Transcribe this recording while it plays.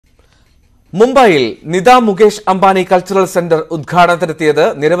മുംബൈയിൽ Nita Mukesh Ambani Cultural Center ഉദ്ഘാടനത്തിനെത്തിയത്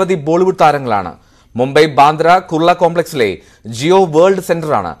നിരവധി ബോളിവുഡ് താരങ്ങളാണ്. മുംബൈ ബാന്ദ്ര കുർള കോംപ്ലക്സിലെ ജിയോ വേൾഡ്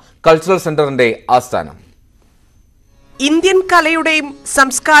സെന്ററാണ് കൾച്ചറൽ സെന്ററിന്റെ ആസ്ഥാനം. ഇന്ത്യൻ കലയുടെയും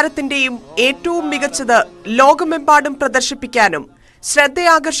സംസ്കാരത്തിന്റെയും ഏറ്റവും മികച്ചത് ലോകമെമ്പാടും പ്രദർശിപ്പിക്കാനും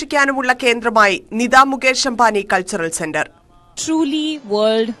ശ്രദ്ധയാകർഷിക്കാനുമുള്ള കേന്ദ്രമായി Nita Mukesh Ambani Cultural Center. Truly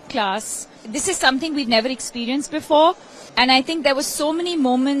world class. This is something we've never experienced before. And I think there were so many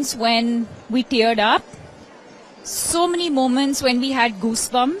moments when we teared up, so many moments when we had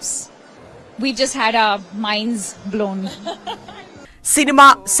goosebumps. We just had our minds blown. Cinema,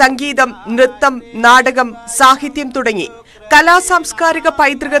 സംഗീതം, നൃത്തം, നാടകം, സാഹിത്യം തുടങ്ങി കലാസാംസ്കാരിക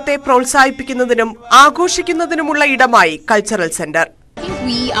പൈതൃകത്തെ പ്രോത്സാഹിപ്പിക്കുന്നതിനും ആഘോഷിക്കുന്നതിനുമുള്ള ഇടമായി cultural centre.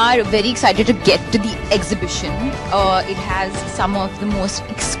 We are very excited to get to the exhibition. It has some of the most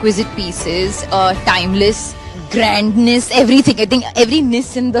exquisite pieces, timeless. Grandness, everything. I think every ness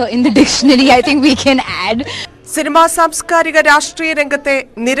in the dictionary I think we can add. Cinema സാംസ്കാരിക രാഷ്ട്രീയ രംഗത്തെ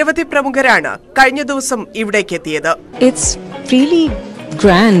നിരവധി പ്രമുഖരാണ് കഴിഞ്ഞ ദിവസം ഇവിടേക്ക് എത്തിയത്. It's really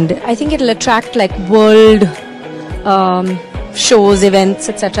grand. I think it'll attract like world shows, events,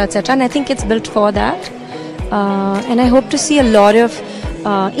 etc., and I think it's built for that. And I hope to see a lot of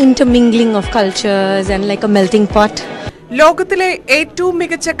intermingling of cultures and like a melting pot. ലോകത്തിലെ ഏറ്റവും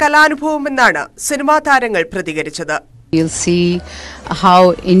മികച്ച കലാനുഭവമെന്നാണ് cinema താരങ്ങൾ പ്രതികരിച്ചത്. You'll see how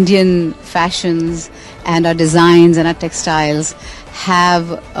Indian fashions and our designs and our textiles have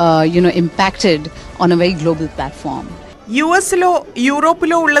impacted on a very global platform. യുഎസിലോ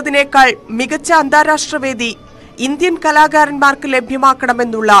യൂറോപ്പിലോ ഉള്ളതിനേക്കാൾ മികച്ച അന്താരാഷ്ട്ര വേദി Indian കലാകാരന്മാർക്ക്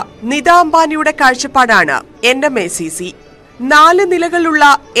ലഭ്യമാക്കണമെന്നുള്ള Nita അംബാനിയുടെ കാഴ്ചപ്പാടാണ് NMACC. 4 നിലകളുള്ള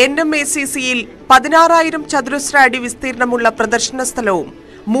NMACCയിൽ 16,000 ചതുരശ്ര അടി വിസ്തീർണമുള്ള പ്രദർശന സ്ഥലവും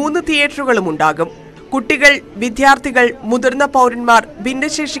 3 തിയേറ്ററുകളും ഉണ്ടാകും. കുട്ടികൾ, വിദ്യാർത്ഥികൾ, മുതിർന്ന പൗരന്മാർ,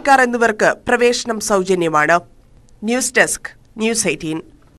 ഭിന്നശേഷിക്കാർ എന്നിവർക്ക് പ്രവേശനം സൗജന്യമാണ്. News desk, News 18.